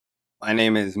My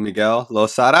name is Miguel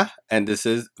Losada, and this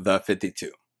is The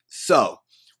 52. So,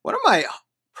 one of my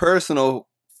personal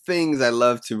things I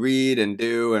love to read and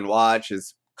do and watch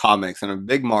is comics. I'm a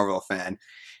big Marvel fan.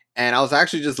 And I was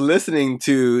actually just listening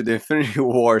to the Infinity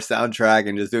War soundtrack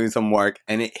and just doing some work,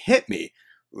 and it hit me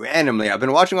randomly. I've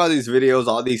been watching all these videos,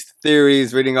 all these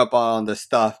theories, reading up on this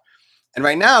stuff. And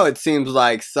right now it seems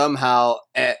like somehow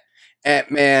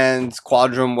Ant-Man's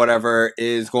Quadrum, whatever,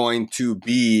 is going to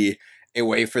be a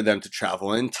way for them to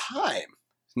travel in time.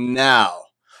 Now,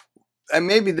 and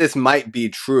maybe this might be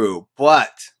true,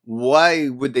 but why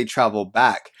would they travel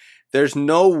back? There's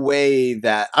no way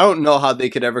that, I don't know how they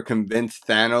could ever convince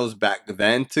Thanos back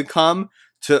then to come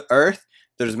to Earth.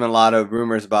 There's been a lot of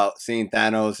rumors about seeing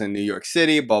Thanos in New York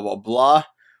City, blah, blah, blah.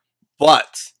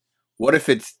 But what if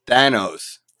it's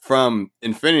Thanos from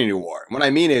Infinity War? What I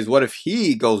mean is, what if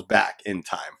he goes back in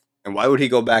time? And why would he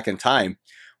go back in time?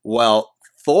 Well,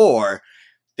 Thor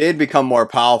did become more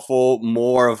powerful,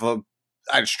 more of a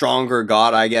stronger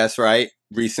god, I guess, right?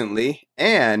 Recently.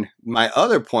 And my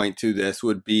other point to this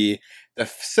would be the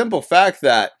simple fact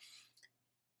that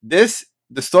the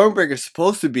Stormbreaker is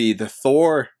supposed to be the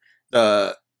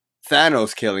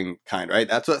Thanos killing kind, right?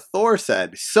 That's what Thor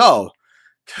said. So,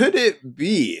 could it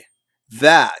be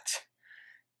that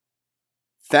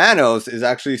Thanos is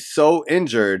actually so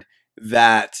injured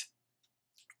that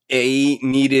he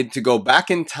needed to go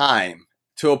back in time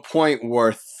to a point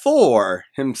where Thor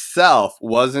himself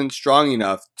wasn't strong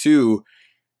enough to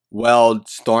weld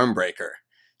Stormbreaker?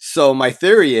 So my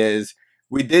theory is,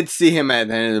 we did see him at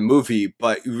the end of the movie,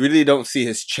 but you really don't see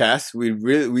his chest.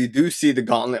 We do see the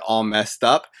gauntlet all messed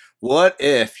up. What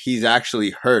if he's actually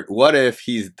hurt? What if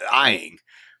he's dying?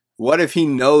 What if he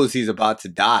knows he's about to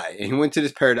die and he went to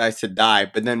this paradise to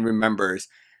die, but then remembers,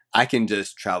 I can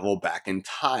just travel back in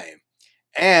time?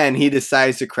 And he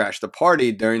decides to crash the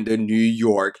party during the New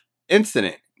York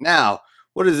incident. Now,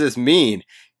 what does this mean?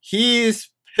 His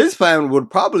plan would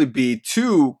probably be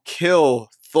to kill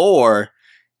Thor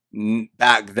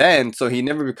back then, so he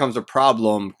never becomes a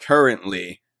problem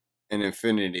currently in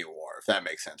Infinity War, if that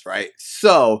makes sense, right?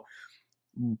 So,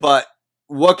 but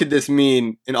what could this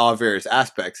mean in all various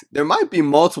aspects? There might be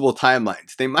multiple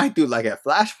timelines. They might do like a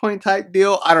Flashpoint type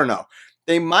deal. I don't know.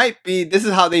 This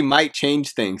is how they might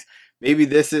change things. Maybe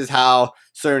this is how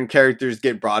certain characters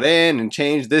get brought in and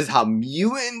changed. This is how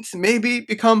mutants maybe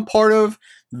become part of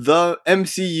the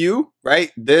MCU,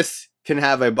 right? This can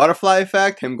have a butterfly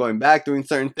effect, him going back, doing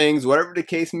certain things, whatever the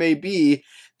case may be.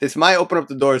 This might open up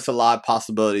the doors to a lot of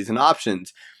possibilities and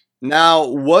options. Now,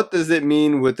 what does it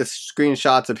mean with the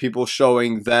screenshots of people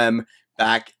showing them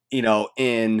back, back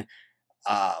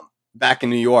in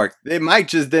New York? They might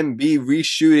just then be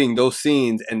reshooting those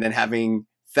scenes and then having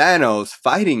Thanos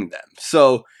fighting them.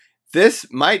 So this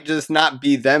might just not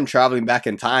be them traveling back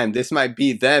in time. This might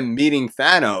be them meeting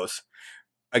Thanos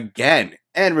again.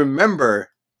 And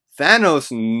remember,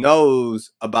 Thanos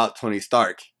knows about Tony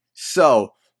Stark.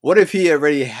 So what if he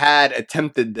already had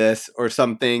attempted this or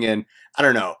something? And I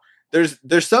don't know.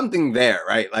 There's something there,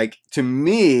 right? Like, to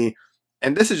me,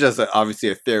 and this is just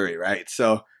obviously a theory, right?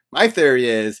 So my theory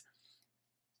is,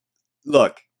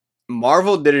 look,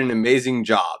 Marvel did an amazing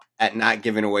job at not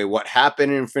giving away what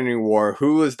happened in Infinity War,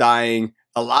 who was dying,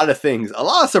 a lot of things, a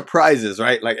lot of surprises,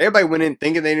 right? Like, everybody went in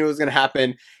thinking they knew it was going to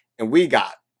happen, and we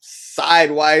got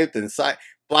sidewiped and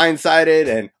blindsided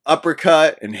and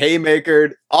uppercut and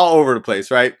haymakered all over the place,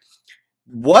 right?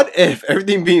 What if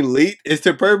everything being leaked is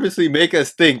to purposely make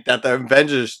us think that the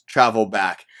Avengers travel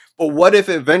back? But what if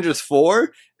Avengers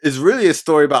 4 is really a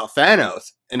story about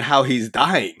Thanos and how he's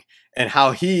dying and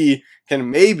how he can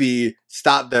maybe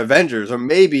stop the Avengers or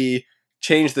maybe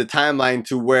change the timeline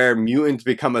to where mutants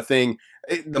become a thing?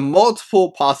 The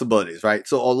multiple possibilities, right?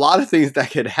 So a lot of things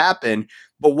that could happen,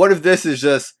 but what if this is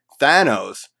just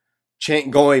Thanos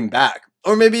going back?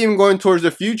 Or maybe even going towards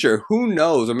the future. Who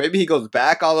knows? Or maybe he goes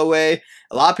back all the way.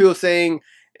 A lot of people saying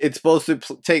it's supposed to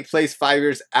take place 5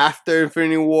 years after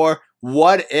Infinity War.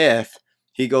 What if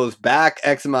he goes back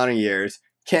X amount of years,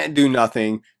 can't do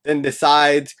nothing, then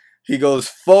decides he goes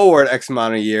forward X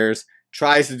amount of years,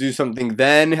 tries to do something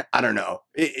then? I don't know.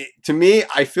 To me,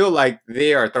 I feel like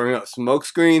they are throwing up smoke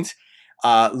screens.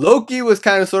 Loki was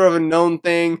kind of sort of a known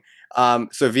thing.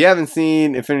 So if you haven't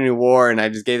seen Infinity War and I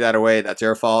just gave that away, that's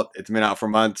your fault. It's been out for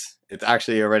months. It's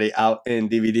actually already out in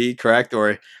DVD, correct?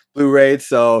 Or Blu-ray.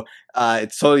 So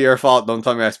it's totally your fault. Don't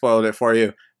tell me I spoiled it for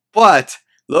you. But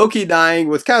Loki dying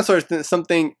was kind of sort of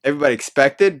something everybody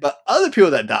expected. But other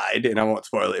people that died, and I won't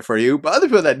spoil it for you, but other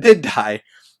people that did die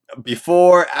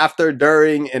before, after,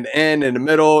 during, and end, in the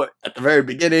middle, at the very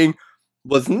beginning,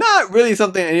 was not really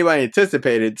something anybody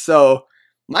anticipated. So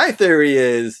my theory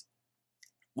is,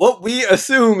 what we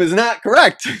assume is not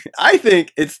correct. I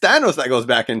think it's Thanos that goes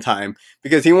back in time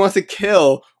because he wants to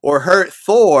kill or hurt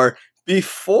Thor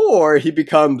before he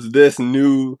becomes this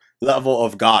new level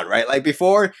of God, right? Like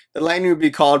before, the lightning would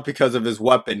be called because of his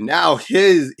weapon. Now he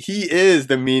is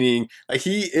the meaning, like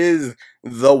he is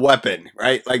the weapon,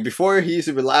 right? Like before, he used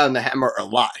to rely on the hammer a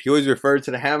lot. He always referred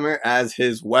to the hammer as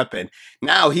his weapon.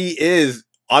 Now he is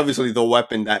obviously the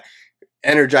weapon that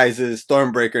energizes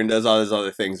Stormbreaker and does all these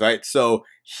other things, right? So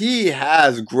he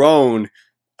has grown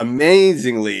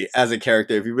amazingly as a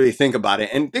character if you really think about it.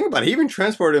 And think about it, he even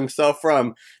transported himself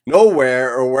from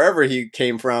nowhere or wherever he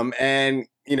came from and,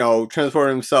 you know,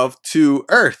 transported himself to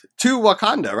Earth, to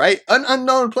Wakanda, right? An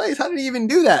unknown place. How did he even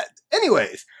do that?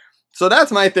 Anyways, so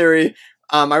that's my theory.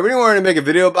 I really wanted to make a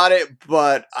video about it,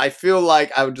 but I feel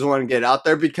like I just want to get it out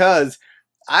there because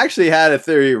I actually had a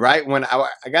theory right when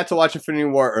I got to watch Infinity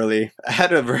War early. I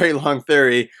had a very long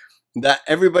theory that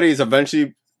everybody's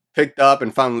eventually picked up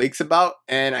and found leaks about,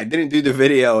 and I didn't do the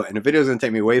video, and the video is going to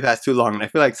take me way past too long, and I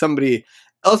feel like somebody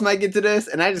else might get to this,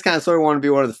 and I just kind of sort of want to be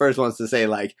one of the first ones to say,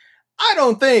 like, I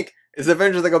don't think it's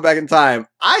Avengers that go back in time.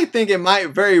 I think it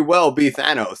might very well be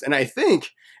Thanos, and I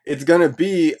think it's going to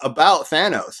be about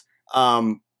Thanos.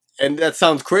 And that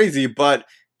sounds crazy, but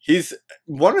he's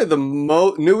one of the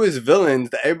newest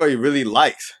villains that everybody really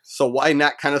likes. So why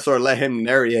not kind of sort of let him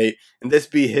narrate and this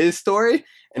be his story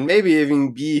and maybe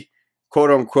even be quote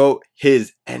unquote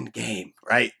his end game,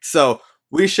 right? So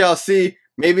we shall see.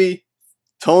 Maybe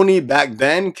Tony back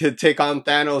then could take on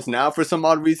Thanos now for some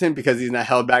odd reason because he's not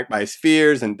held back by his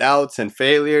fears and doubts and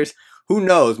failures. Who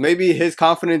knows? Maybe his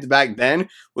confidence back then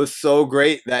was so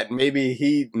great that maybe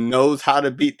he knows how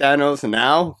to beat Thanos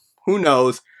now. Who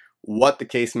knows what the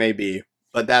case may be,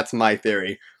 but that's my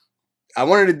theory. I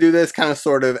wanted to do this kind of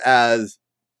sort of as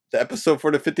the episode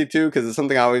for the 52 because it's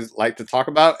something I always like to talk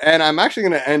about, and I'm actually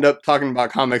going to end up talking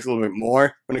about comics a little bit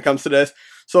more when it comes to this.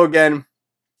 So again,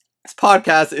 this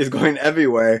podcast is going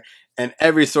everywhere in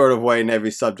every sort of way in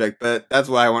every subject, but that's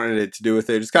what I wanted it to do with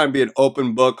it. Just kind of be an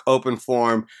open book, open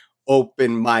forum,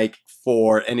 open mic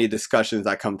for any discussions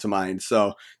that come to mind.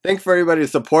 So thanks for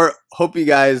everybody's support. Hope you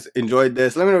guys enjoyed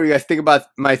this. Let me know what you guys think about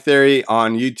my theory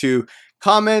on YouTube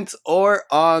comments or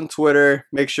on Twitter.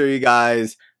 Make sure you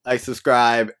guys like,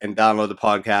 subscribe, and download the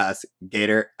podcast.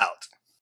 Gator out.